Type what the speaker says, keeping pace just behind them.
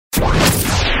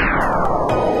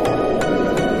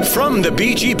From the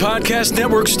BG Podcast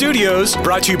Network studios,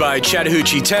 brought to you by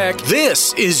Chattahoochee Tech,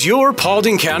 this is your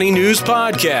Paulding County News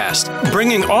Podcast,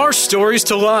 bringing our stories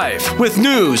to life with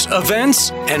news,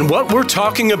 events, and what we're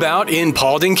talking about in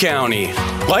Paulding County.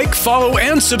 Like, follow,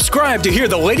 and subscribe to hear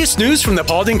the latest news from the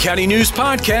Paulding County News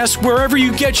Podcast wherever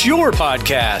you get your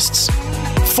podcasts.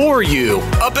 For you,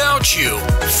 about you,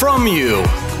 from you.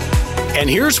 And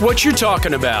here's what you're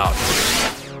talking about.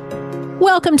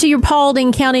 Welcome to your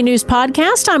Paulding County News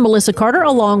Podcast. I'm Melissa Carter,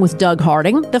 along with Doug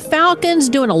Harding. The Falcons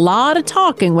doing a lot of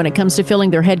talking when it comes to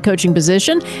filling their head coaching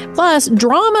position. Plus,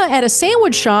 drama at a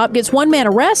sandwich shop gets one man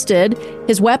arrested.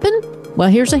 His weapon? Well,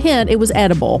 here's a hint. It was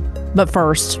edible. But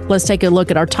first, let's take a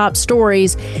look at our top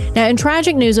stories. Now, in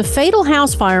tragic news, a fatal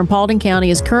house fire in Paulding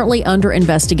County is currently under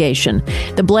investigation.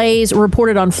 The blaze,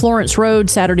 reported on Florence Road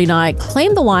Saturday night,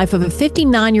 claimed the life of a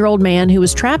 59-year-old man who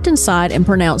was trapped inside and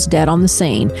pronounced dead on the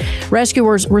scene.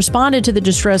 Rescuers responded to the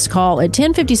distress call at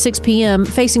 10:56 p.m.,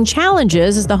 facing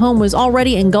challenges as the home was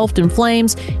already engulfed in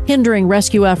flames, hindering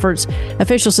rescue efforts.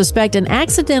 Officials suspect an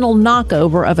accidental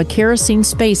knockover of a kerosene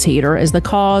space heater as the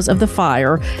cause of the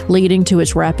fire, leading to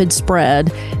its rapid spread.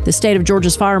 The state of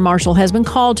Georgia's fire marshal has been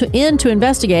called to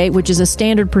investigate, which is a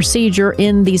standard procedure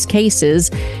in these cases.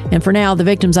 And for now, the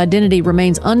victim's identity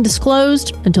remains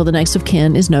undisclosed until the next of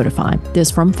kin is notified.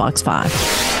 This from Fox 5.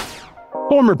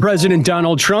 Former President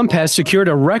Donald Trump has secured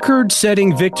a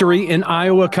record-setting victory in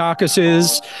Iowa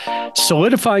caucuses,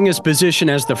 solidifying his position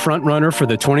as the frontrunner for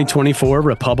the 2024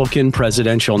 Republican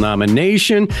presidential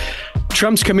nomination.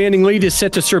 Trump's commanding lead is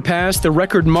set to surpass the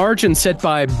record margin set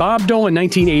by Bob Dole in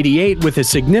 1988, with a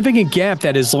significant gap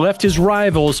that has left his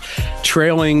rivals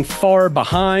trailing far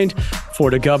behind.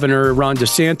 Florida Governor Ron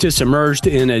DeSantis emerged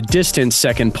in a distant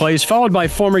second place, followed by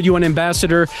former UN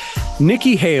Ambassador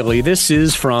Nikki Haley. This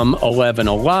is from 11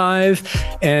 Alive.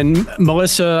 And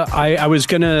Melissa, I was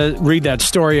going to read that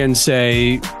story and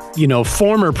say,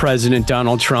 former President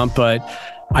Donald Trump, but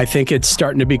I think it's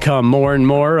starting to become more and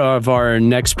more of our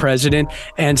next president.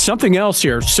 And something else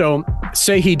here. So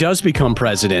say he does become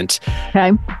president.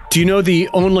 Okay. Do you know the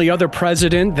only other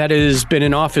president that has been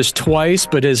in office twice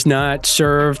but has not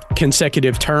served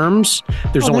consecutive terms?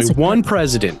 There's only one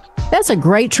president. That's a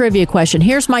great trivia question.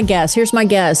 Here's my guess.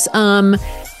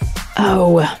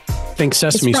 Think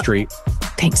Sesame Street.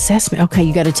 Think Sesame. Okay,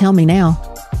 you got to tell me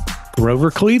now. Grover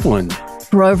Cleveland.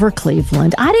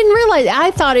 I didn't realize.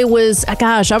 I thought it was,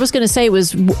 I was going to say it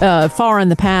was far in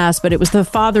the past, but it was the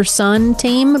father-son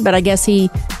team. But I guess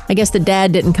the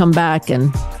dad didn't come back.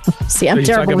 And see, I'm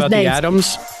terrible with names. The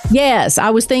Adams? Yes, I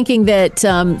was thinking that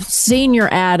Senior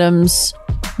Adams,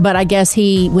 but I guess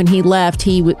when he left,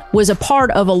 he was a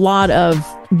part of a lot of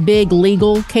big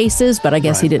legal cases, but I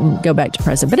guess he didn't go back to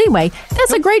president. But anyway,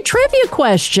 that's a great trivia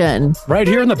question. Right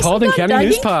here in the Paulding County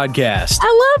News Podcast.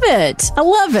 I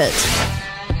love it.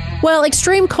 Well,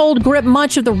 extreme cold gripped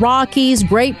much of the Rockies,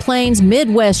 Great Plains,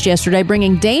 Midwest yesterday,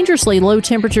 bringing dangerously low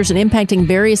temperatures and impacting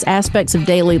various aspects of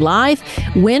daily life.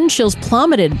 Wind chills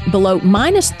plummeted below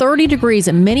minus 30 degrees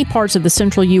in many parts of the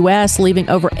central U.S., leaving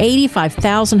over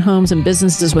 85,000 homes and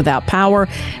businesses without power.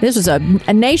 This was a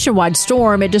nationwide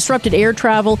storm. It disrupted air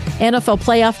travel, NFL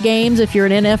playoff games. If you're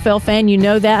an NFL fan, you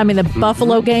know that. I mean, the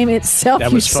Buffalo game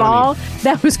itself, you saw.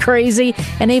 That was crazy.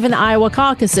 And even the Iowa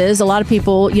caucuses, a lot of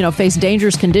people, face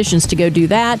dangerous conditions to go do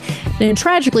that. And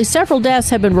tragically, several deaths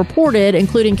have been reported,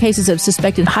 including cases of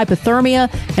suspected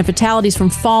hypothermia and fatalities from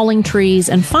falling trees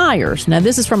and fires. Now,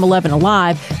 this is from 11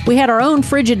 Alive. We had our own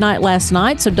frigid night last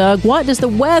night. So, Doug, what does the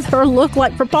weather look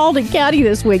like for Paulding County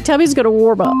this week? Tell me it's going to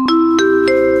warm up.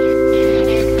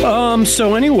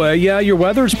 So anyway, your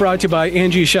weather is brought to you by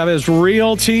Angie Chavez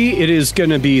Realty. It is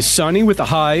going to be sunny with a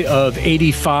high of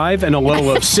 85 and a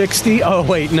low of 60. Oh,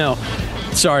 wait, no.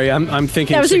 Sorry, I'm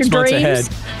thinking 6 months ahead.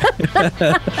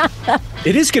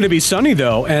 It is going to be sunny,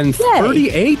 though, and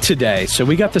 38 today. So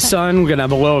we got the sun. We're going to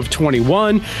have a low of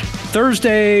 21.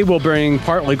 Thursday, we'll bring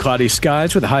partly cloudy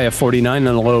skies with a high of 49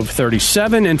 and a low of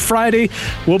 37. And Friday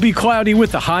will be cloudy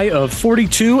with a high of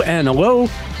 42 and a low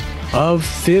of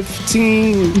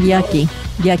 15. Yucky.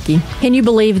 Can you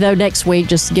believe, though, next week,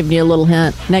 just giving you a little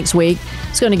hint, next week,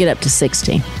 it's going to get up to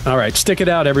 60. All right. Stick it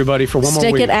out, everybody, for one more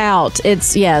week. Stick it out.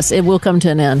 It will come to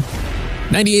an end.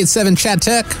 98.7 Chat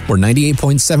Tech, where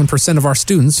 98.7% of our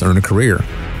students earn a career.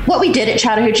 What we did at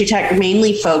Chattahoochee Tech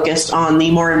mainly focused on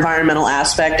the more environmental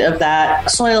aspect of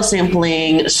that: soil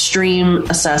sampling, stream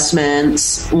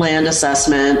assessments, land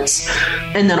assessments,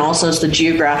 and then also the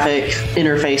geographic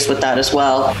interface with that as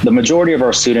well. The majority of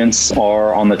our students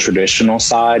are on the traditional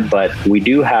side, but we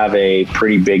do have a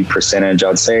pretty big percentage.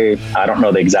 I'd say, I don't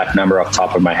know the exact number off the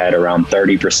top of my head, around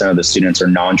 30% of the students are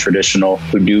non-traditional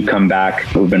who do come back,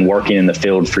 who've been working in the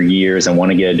field for years and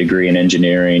want to get a degree in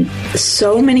engineering.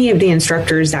 So many of the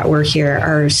instructors that work here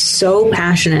are so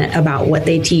passionate about what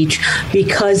they teach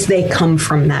because they come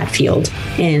from that field.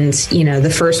 And, the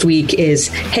first week is,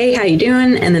 hey, how you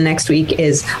doing? And the next week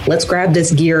is, let's grab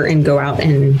this gear and go out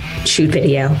and shoot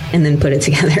video and then put it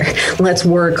together. Let's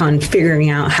work on figuring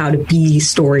out how to be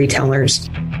storytellers.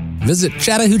 Visit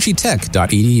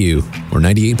chattahoocheetech.edu, where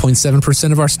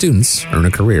 98.7% of our students earn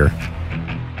a career.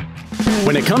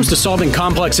 When it comes to solving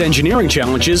complex engineering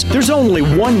challenges, there's only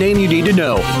one name you need to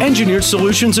know: Engineered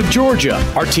Solutions of Georgia.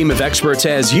 Our team of experts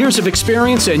has years of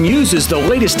experience and uses the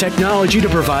latest technology to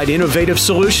provide innovative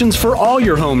solutions for all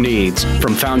your home needs.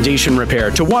 From foundation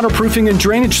repair to waterproofing and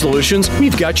drainage solutions,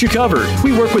 we've got you covered.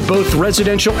 We work with both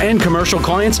residential and commercial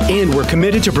clients, and we're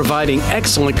committed to providing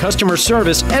excellent customer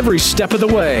service every step of the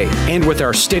way. And with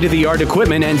our state-of-the-art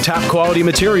equipment and top-quality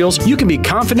materials, you can be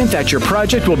confident that your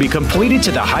project will be completed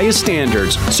to the highest standards.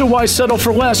 So why settle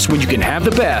for less when you can have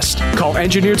the best? Call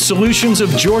Engineered Solutions of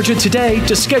Georgia today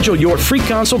to schedule your free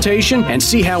consultation and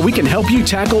see how we can help you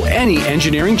tackle any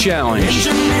engineering challenge.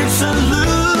 Engineered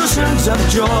Solutions of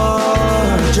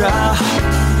Georgia.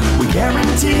 We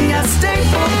guarantee a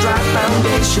stable, dry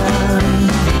foundation.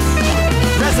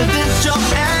 Residential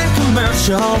and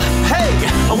commercial. Hey,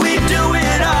 we do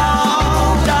it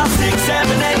all. Dial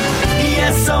 678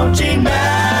 ESOG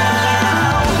now.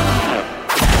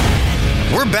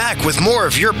 We're back with more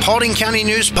of your Paulding County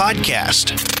News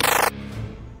podcast.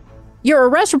 Your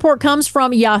arrest report comes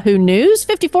from Yahoo News.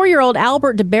 54-year-old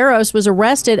Albert DeBarros was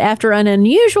arrested after an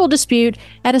unusual dispute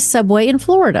at a Subway in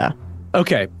Florida.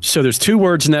 Okay, so there's two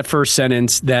words in that first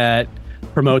sentence that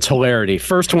promotes hilarity.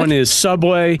 First one is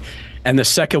Subway, and the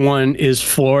second one is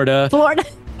Florida. Florida.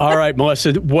 All right,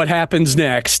 Melissa, what happens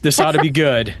next? This ought to be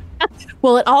good.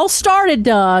 Well, it all started,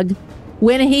 Doug,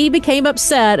 when he became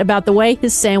upset about the way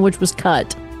his sandwich was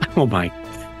cut. Oh, my.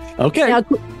 Okay. Now,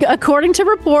 according to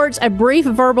reports, a brief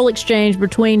verbal exchange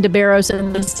between DeBarros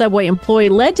and the Subway employee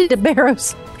led to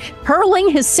DeBarros hurling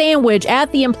his sandwich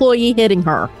at the employee, hitting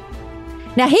her.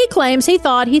 Now, he claims he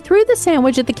thought he threw the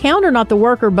sandwich at the counter, not the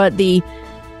worker, but the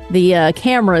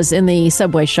cameras in the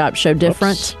Subway shop show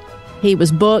different. Oops. He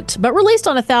was booked, but released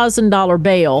on $1,000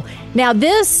 bail. Now,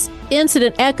 this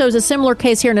incident echoes a similar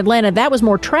case here in Atlanta. That was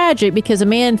more tragic because a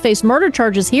man faced murder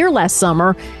charges here last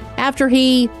summer after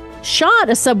he shot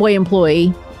a Subway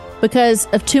employee because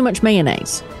of too much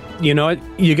mayonnaise. You know what?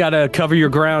 You got to cover your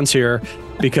grounds here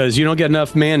because you don't get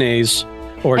enough mayonnaise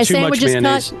or too much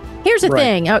mayonnaise. Here's the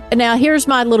thing. Now, here's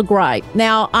my little gripe.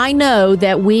 Now, I know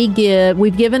that we've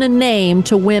given a name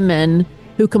to women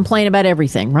who complain about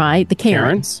everything, right? The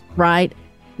Karens, right?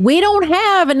 We don't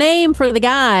have a name for the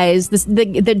guys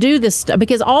that do this stuff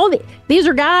because these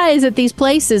are guys at these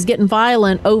places getting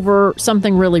violent over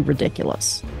something really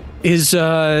ridiculous. Is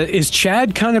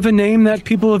Chad kind of a name that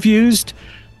people have used?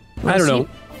 I don't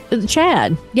know.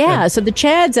 Chad. Yeah. So the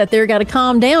Chads out there got to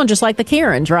calm down just like the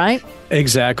Karens, right?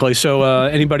 Exactly. So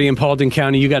anybody in Paulding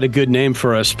County, you got a good name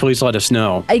for us, please let us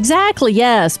know. Exactly.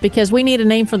 Yes, because we need a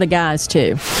name for the guys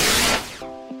too.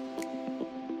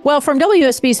 Well, from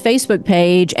WSB's Facebook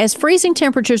page, as freezing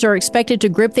temperatures are expected to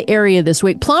grip the area this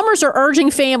week, plumbers are urging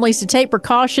families to take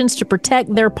precautions to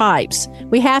protect their pipes.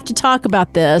 We have to talk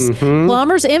about this. Mm-hmm.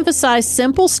 Plumbers emphasize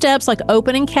simple steps like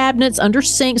opening cabinets under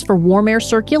sinks for warm air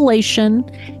circulation,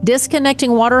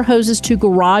 disconnecting water hoses to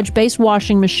garage-based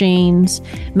washing machines,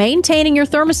 maintaining your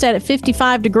thermostat at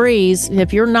 55 degrees.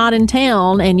 If you're not in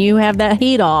town and you have that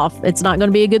heat off, it's not going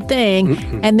to be a good thing.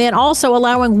 Mm-hmm. And then also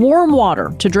allowing warm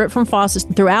water to drip from faucets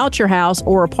throughout your house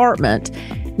or apartment.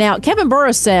 Now, Kevin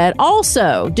Burris said,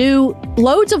 also do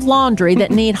loads of laundry that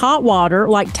need hot water,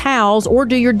 like towels, or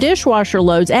do your dishwasher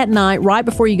loads at night right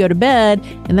before you go to bed,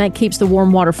 and that keeps the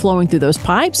warm water flowing through those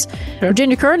pipes. Okay.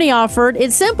 Virginia Kearney offered,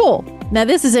 it's simple. Now,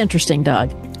 this is interesting,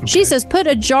 Doug. Okay. She says, put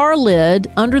a jar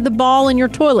lid under the ball in your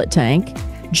toilet tank,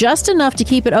 just enough to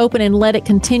keep it open and let it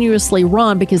continuously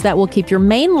run, because that will keep your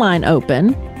main line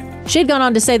open. She had gone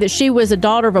on to say that she was a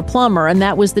daughter of a plumber, and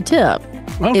that was the tip.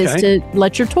 Okay. Is to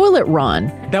let your toilet run.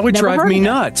 That would drive me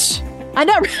nuts. I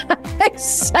know.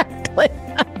 Exactly.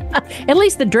 At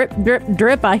least the drip, drip,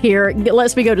 drip I hear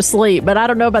lets me go to sleep. But I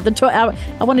don't know about the toilet.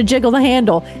 I want to jiggle the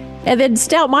handle. And then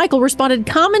Stout Michael responded,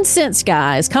 common sense,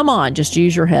 guys. Come on, just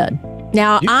use your head.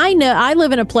 Now, I know I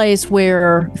live in a place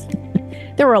where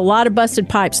there were a lot of busted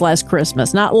pipes last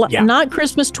Christmas. Not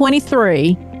Christmas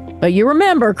 23, but you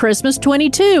remember Christmas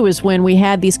 22 is when we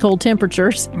had these cold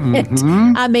temperatures.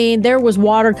 Mm-hmm. I mean, there was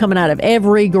water coming out of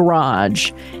every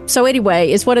garage. So anyway,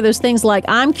 it's one of those things like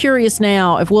I'm curious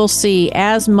now if we'll see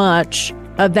as much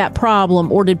of that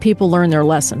problem, or did people learn their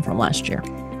lesson from last year?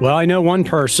 Well, I know one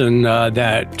person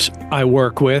that I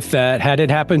work with that had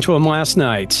it happen to him last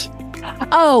night.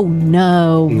 Oh,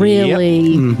 no, really?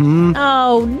 Yep. Mm-hmm.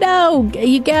 Oh, no,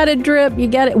 you got it, Drip. You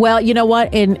got it. Well, you know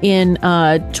what? In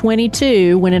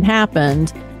 22, when it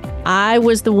happened, I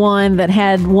was the one that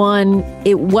had one.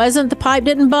 It wasn't the pipe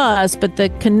didn't bust, but the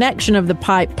connection of the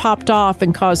pipe popped off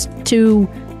and caused two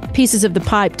pieces of the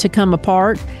pipe to come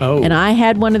apart. Oh. And I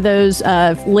had one of those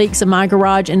leaks in my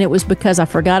garage, and it was because I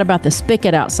forgot about the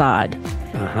spigot outside.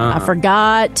 I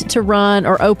forgot to run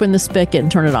or open the spigot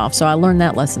and turn it off. So I learned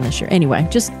that lesson this year. Anyway,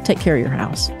 just take care of your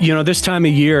house. You know, this time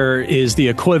of year is the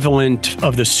equivalent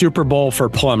of the Super Bowl for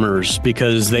plumbers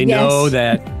because they know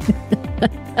that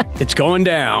it's going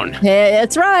down. Hey,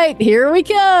 that's right. Here we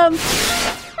come.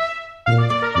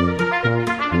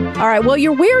 All right, well,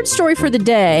 your weird story for the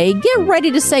day, get ready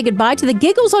to say goodbye to the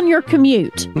giggles on your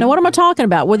commute. Now, what am I talking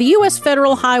about? Well, the U.S.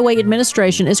 Federal Highway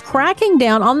Administration is cracking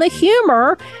down on the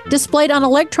humor displayed on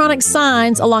electronic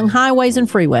signs along highways and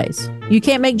freeways. You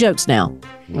can't make jokes now.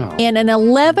 Oh. In an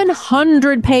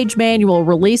 1,100-page manual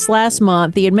released last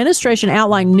month, the administration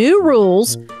outlined new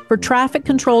rules for traffic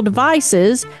control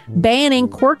devices, banning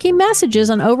quirky messages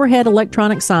on overhead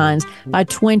electronic signs by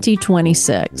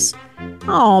 2026.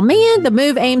 Oh, man, the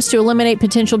move aims to eliminate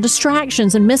potential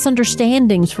distractions and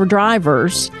misunderstandings for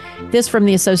drivers. This from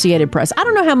the Associated Press. I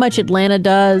don't know how much Atlanta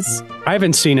does. I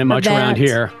haven't seen it much around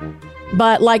here.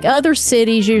 But like other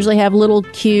cities usually have little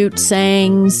cute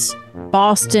sayings.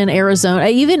 Boston, Arizona.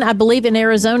 Even I believe in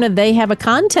Arizona, they have a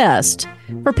contest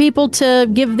for people to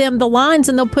give them the lines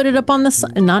and they'll put it up on the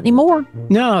sign. Not anymore.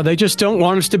 No, they just don't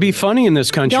want us to be funny in this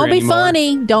country Don't be anymore.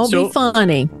 funny. Don't be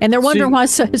funny. And they're wondering why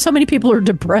so many people are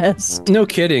depressed. No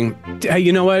kidding. Hey,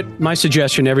 you know what? My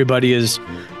suggestion to everybody is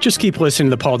just keep listening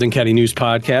to the Paulding County News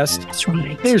Podcast. That's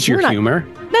right. There's your humor.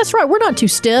 That's right. We're not too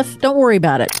stiff. Don't worry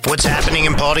about it. What's happening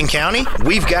in Paulding County?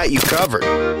 We've got you covered.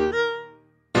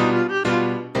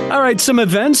 All right, some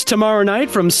events tomorrow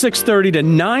night from 6:30 to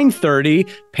 9:30.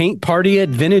 Paint party at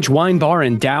Vintage Wine Bar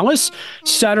in Dallas.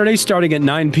 Saturday starting at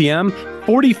 9 p.m.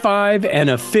 45 and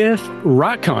a fifth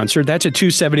rock concert. That's at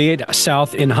 278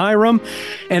 South in Hiram.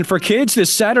 And for kids,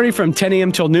 this Saturday from 10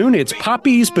 a.m. till noon, it's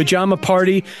Poppy's Pajama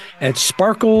Party at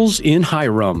Sparkles in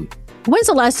Hiram. When's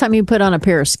the last time you put on a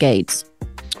pair of skates?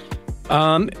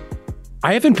 I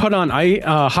haven't put on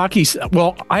hockey.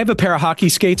 Well, I have a pair of hockey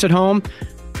skates at home.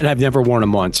 And I've never worn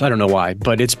them once. I don't know why,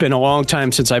 but it's been a long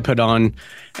time since I put on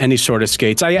any sort of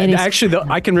skates. I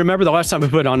can remember the last time I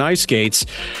put on ice skates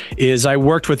is I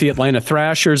worked with the Atlanta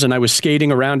Thrashers and I was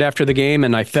skating around after the game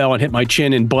and I fell and hit my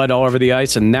chin and bled all over the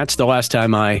ice. And that's the last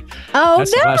time the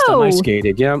last time I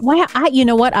skated. Yeah. Wow. You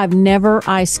know what? I've never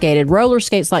ice skated. Roller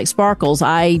skates like Sparkles.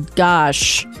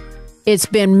 It's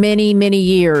been many, many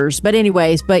years. But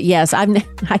anyways, yes,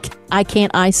 I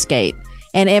can't ice skate.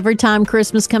 And every time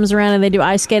Christmas comes around and they do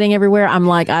ice skating everywhere, I'm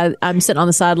like, I'm sitting on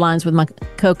the sidelines with my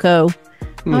Coco.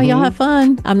 Mm-hmm. Oh, y'all have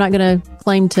fun. I'm not going to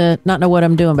claim to not know what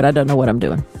I'm doing, but I don't know what I'm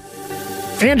doing.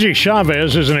 Angie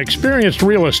Chavez is an experienced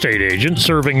real estate agent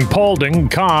serving Paulding,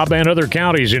 Cobb, and other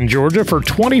counties in Georgia for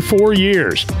 24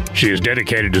 years. She is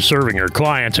dedicated to serving her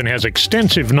clients and has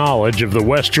extensive knowledge of the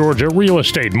West Georgia real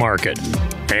estate market.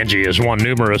 Angie has won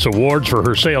numerous awards for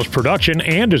her sales production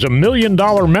and is a $1 million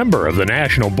member of the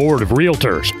National Board of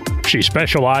Realtors. She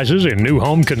specializes in new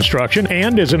home construction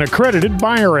and is an accredited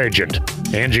buyer agent.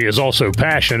 Angie is also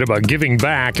passionate about giving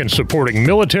back and supporting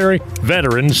military,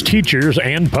 veterans, teachers,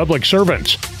 and public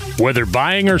servants. Whether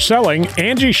buying or selling,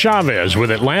 Angie Chavez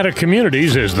with Atlanta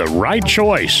Communities is the right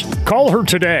choice. Call her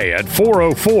today at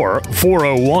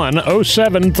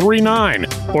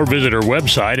 404-401-0739 or visit her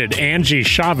website at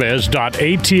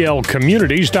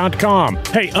angiechavez.atlcommunities.com.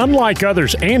 Hey, unlike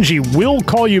others, Angie will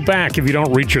call you back if you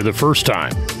don't reach her the first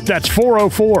time. That's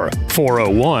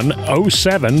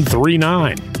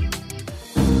 404-401-0739.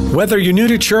 Whether you're new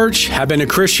to church, have been a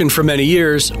Christian for many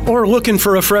years, or looking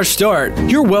for a fresh start,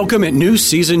 you're welcome at New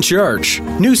Season Church.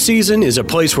 New Season is a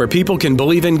place where people can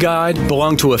believe in God,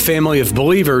 belong to a family of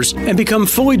believers, and become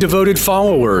fully devoted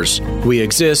followers. We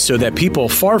exist so that people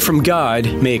far from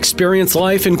God may experience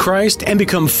life in Christ and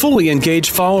become fully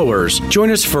engaged followers.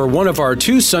 Join us for one of our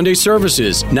 2 Sunday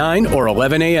services, 9 or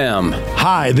 11 a.m.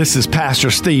 Hi, this is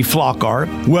Pastor Steve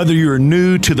Flockhart. Whether you're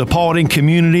new to the Paulding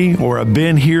community or have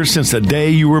been here since the day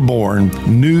you were were born,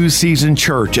 New Season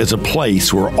Church is a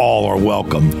place where all are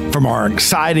welcome. From our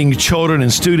exciting children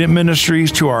and student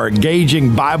ministries to our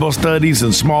engaging Bible studies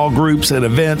and small groups and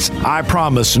events, I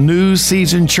promise New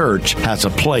Season Church has a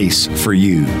place for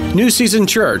you. New Season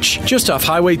Church, just off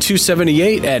Highway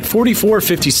 278 at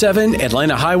 4457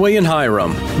 Atlanta Highway in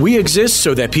Hiram. We exist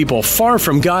so that people far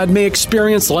from God may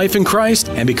experience life in Christ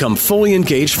and become fully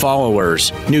engaged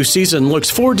followers. New Season looks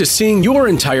forward to seeing your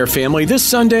entire family this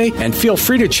Sunday, and feel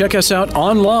free to check us out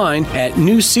online at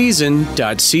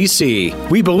newseason.cc.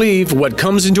 We believe what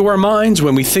comes into our minds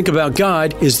when we think about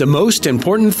God is the most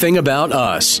important thing about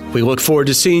us. We look forward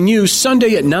to seeing you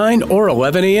Sunday at 9 or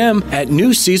 11 a.m. at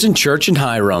New Season Church in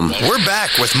Hiram. We're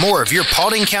back with more of your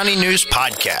Paulding County News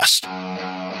podcast.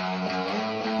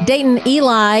 Dayton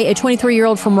Eli, a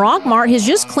 23-year-old from Rockmart, has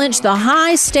just clinched the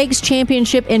high-stakes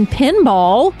championship in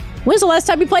pinball. When's the last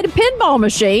time you played a pinball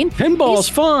machine? Pinball's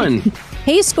fun.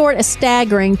 He scored a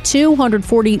staggering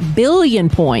 240 billion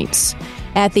points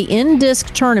at the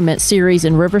In-Disc Tournament Series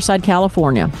in Riverside,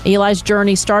 California. Eli's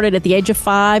journey started at the age of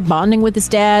 5, bonding with his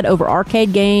dad over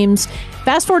arcade games.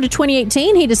 Fast forward to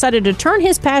 2018, he decided to turn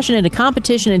his passion into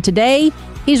competition, and today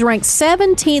he's ranked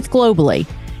 17th globally.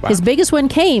 Wow. His biggest win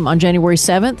came on January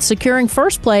 7th, securing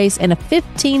first place and a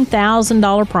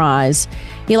 $15,000 prize.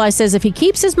 Eli says if he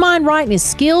keeps his mind right and his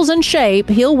skills in shape,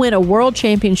 he'll win a world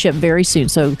championship very soon.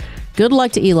 So good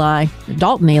luck to Eli,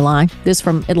 Dalton Eli. This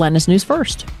from Atlanta's News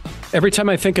First. Every time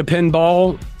I think of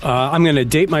pinball, I'm going to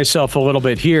date myself a little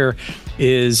bit here,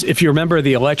 is if you remember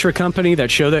the Electric Company, that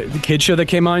show, the kid show that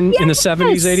came on in the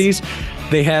 70s, 80s,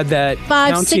 they had that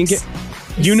 5, 6...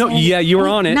 You know, yeah, you were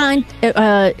on it. 9,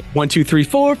 1, 2, 3,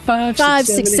 4, 5,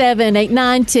 6, 7, 8,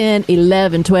 9, 10,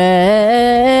 11,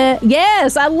 12.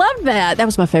 Yes, I loved that. That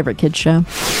was my favorite kids show.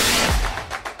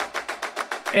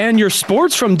 And your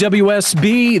sports from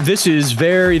WSB. This is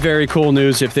very, very cool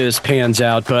news if this pans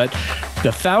out. But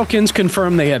the Falcons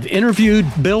confirm they have interviewed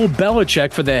Bill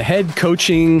Belichick for the head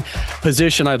coaching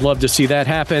position. I'd love to see that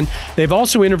happen. They've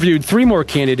also interviewed 3 more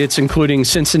candidates, including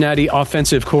Cincinnati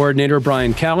offensive coordinator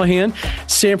Brian Callahan,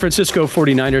 San Francisco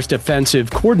 49ers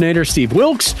defensive coordinator Steve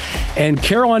Wilks, and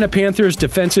Carolina Panthers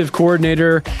defensive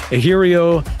coordinator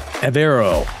Ejirio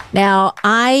Evero. Now,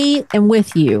 I am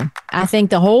with you. I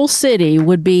think the whole city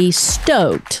would be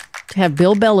stoked to have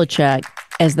Bill Belichick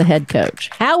as the head coach.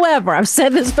 However, I've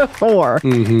said this before,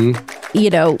 you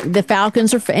know, the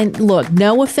Falcons are, and look,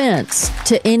 no offense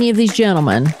to any of these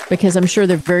gentlemen, because I'm sure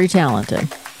they're very talented,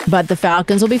 but the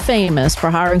Falcons will be famous for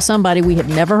hiring somebody we have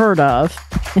never heard of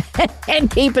and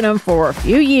keeping them for a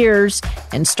few years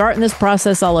and starting this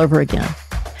process all over again.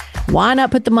 Why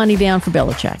not put the money down for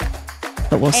Belichick?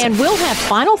 But we'll see. And we'll have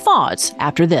final thoughts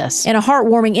after this. In a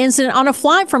heartwarming incident on a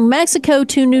flight from Mexico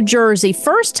to New Jersey,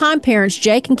 first-time parents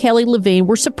Jake and Kelly Levine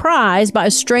were surprised by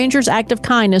a stranger's act of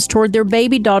kindness toward their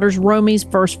baby daughter's Romy's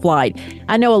first flight.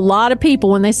 I know a lot of people,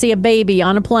 when they see a baby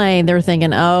on a plane, they're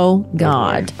thinking, oh,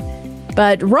 God.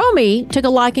 But Romy took a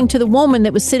liking to the woman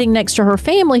that was sitting next to her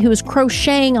family who was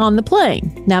crocheting on the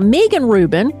plane. Now, Megan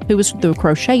Rubin, who was the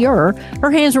crocheter,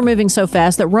 her hands were moving so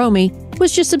fast that Romy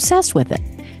was just obsessed with it.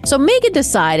 So Megan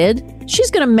decided she's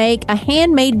going to make a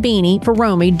handmade beanie for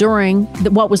Romy during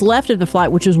what was left of the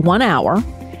flight, which was 1 hour.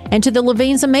 And to the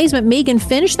Levine's amazement, Megan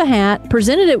finished the hat,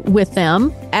 presented it with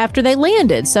them after they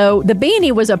landed. So the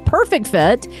beanie was a perfect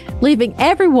fit, leaving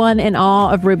everyone in awe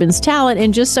of Rubin's talent.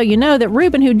 And just so you know, that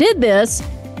Rubin, who did this,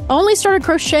 only started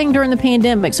crocheting during the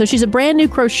pandemic. So she's a brand new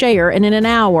crocheter, and in an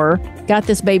hour got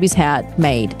this baby's hat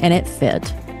made, and it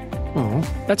fit. Oh,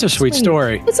 that's a sweet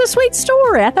story. It's a sweet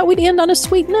story. I thought we'd end on a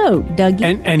sweet note,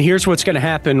 Dougie. And here's what's going to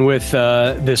happen with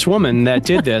this woman that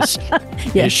did this.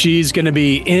 Yes. Is she's going to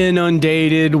be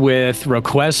inundated with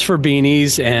requests for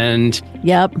beanies, and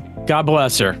yep, God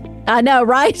bless her. I know,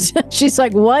 right? She's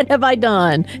like, what have I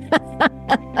done?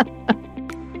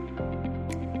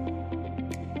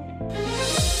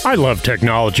 I love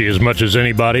technology as much as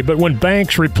anybody, but when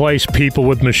banks replace people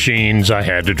with machines, I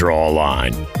had to draw a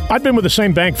line. I've been with the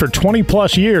same bank for 20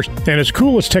 plus years, and as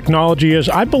cool as technology is,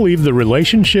 I believe the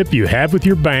relationship you have with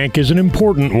your bank is an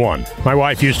important one. My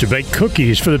wife used to bake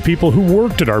cookies for the people who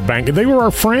worked at our bank, and they were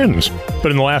our friends.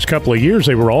 But in the last couple of years,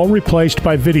 they were all replaced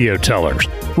by video tellers.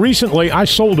 Recently, I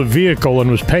sold a vehicle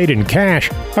and was paid in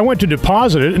cash. I went to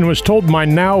deposit it and was told my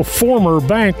now former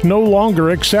bank no longer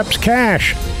accepts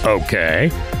cash.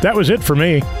 Okay. That was it for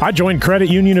me. I joined Credit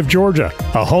Union of Georgia,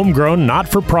 a homegrown,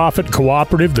 not-for-profit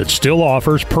cooperative that still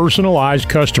offers personalized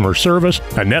customer service,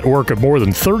 a network of more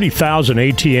than 30,000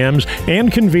 ATMs,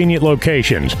 and convenient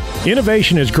locations.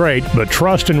 Innovation is great, but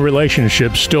trust and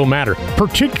relationships still matter,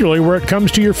 particularly where it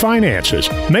comes to your finances.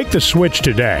 Make the switch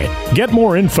today. Get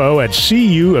more info at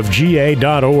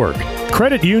cuofga.org.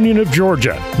 Credit Union of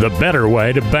Georgia, the better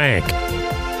way to bank.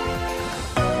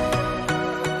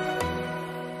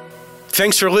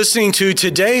 Thanks for listening to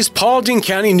today's Paulding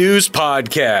County News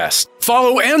Podcast.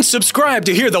 Follow and subscribe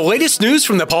to hear the latest news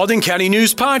from the Paulding County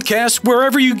News Podcast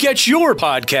wherever you get your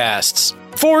podcasts.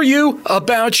 For you,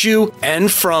 about you,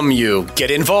 and from you.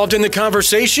 Get involved in the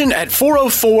conversation at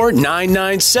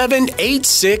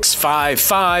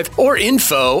 404-997-8655 or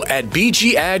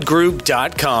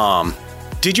info@bgadgroup.com.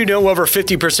 Did you know over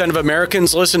 50% of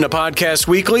Americans listen to podcasts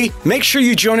weekly? Make sure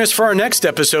you join us for our next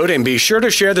episode and be sure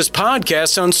to share this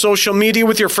podcast on social media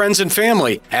with your friends and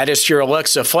family. Add us to your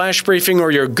Alexa Flash Briefing or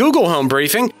your Google Home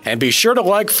Briefing, and be sure to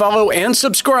like, follow, and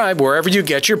subscribe wherever you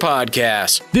get your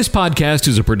podcasts. This podcast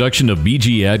is a production of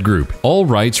BG Ad Group. All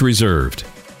rights reserved.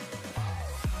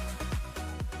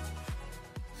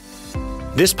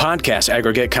 This podcast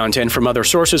aggregate content from other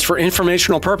sources for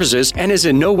informational purposes and is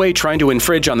in no way trying to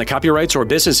infringe on the copyrights or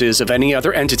businesses of any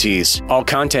other entities. All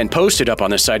content posted up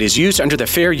on the site is used under the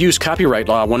Fair Use Copyright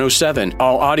Law 107.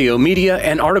 All audio, media,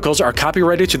 and articles are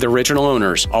copyrighted to the original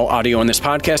owners. All audio in this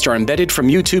podcast are embedded from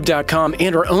YouTube.com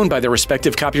and are owned by their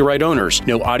respective copyright owners.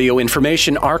 No audio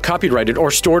information are copyrighted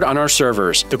or stored on our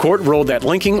servers. The court ruled that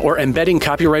linking or embedding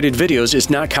copyrighted videos is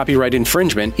not copyright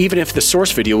infringement, even if the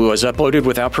source video was uploaded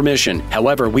without permission.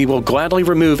 However, we will gladly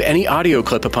remove any audio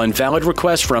clip upon valid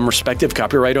request from respective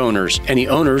copyright owners. Any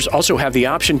owners also have the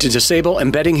option to disable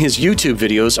embedding his YouTube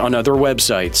videos on other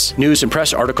websites. News and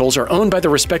press articles are owned by the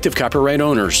respective copyright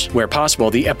owners. Where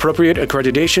possible, the appropriate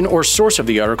accreditation or source of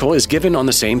the article is given on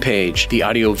the same page. The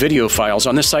audio-video files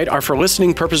on the site are for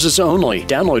listening purposes only.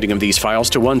 Downloading of these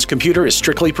files to one's computer is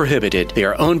strictly prohibited. They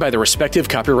are owned by the respective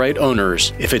copyright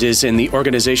owners. If it is in the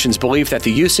organization's belief that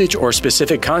the usage or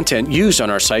specific content used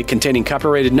on our site containing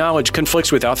copyrighted knowledge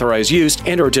conflicts with authorized use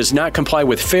and or does not comply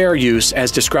with fair use as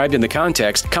described in the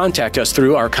context, contact us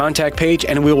through our contact page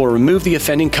and we will remove the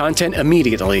offending content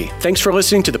immediately. Thanks for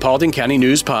listening to the Paulding County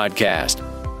News Podcast.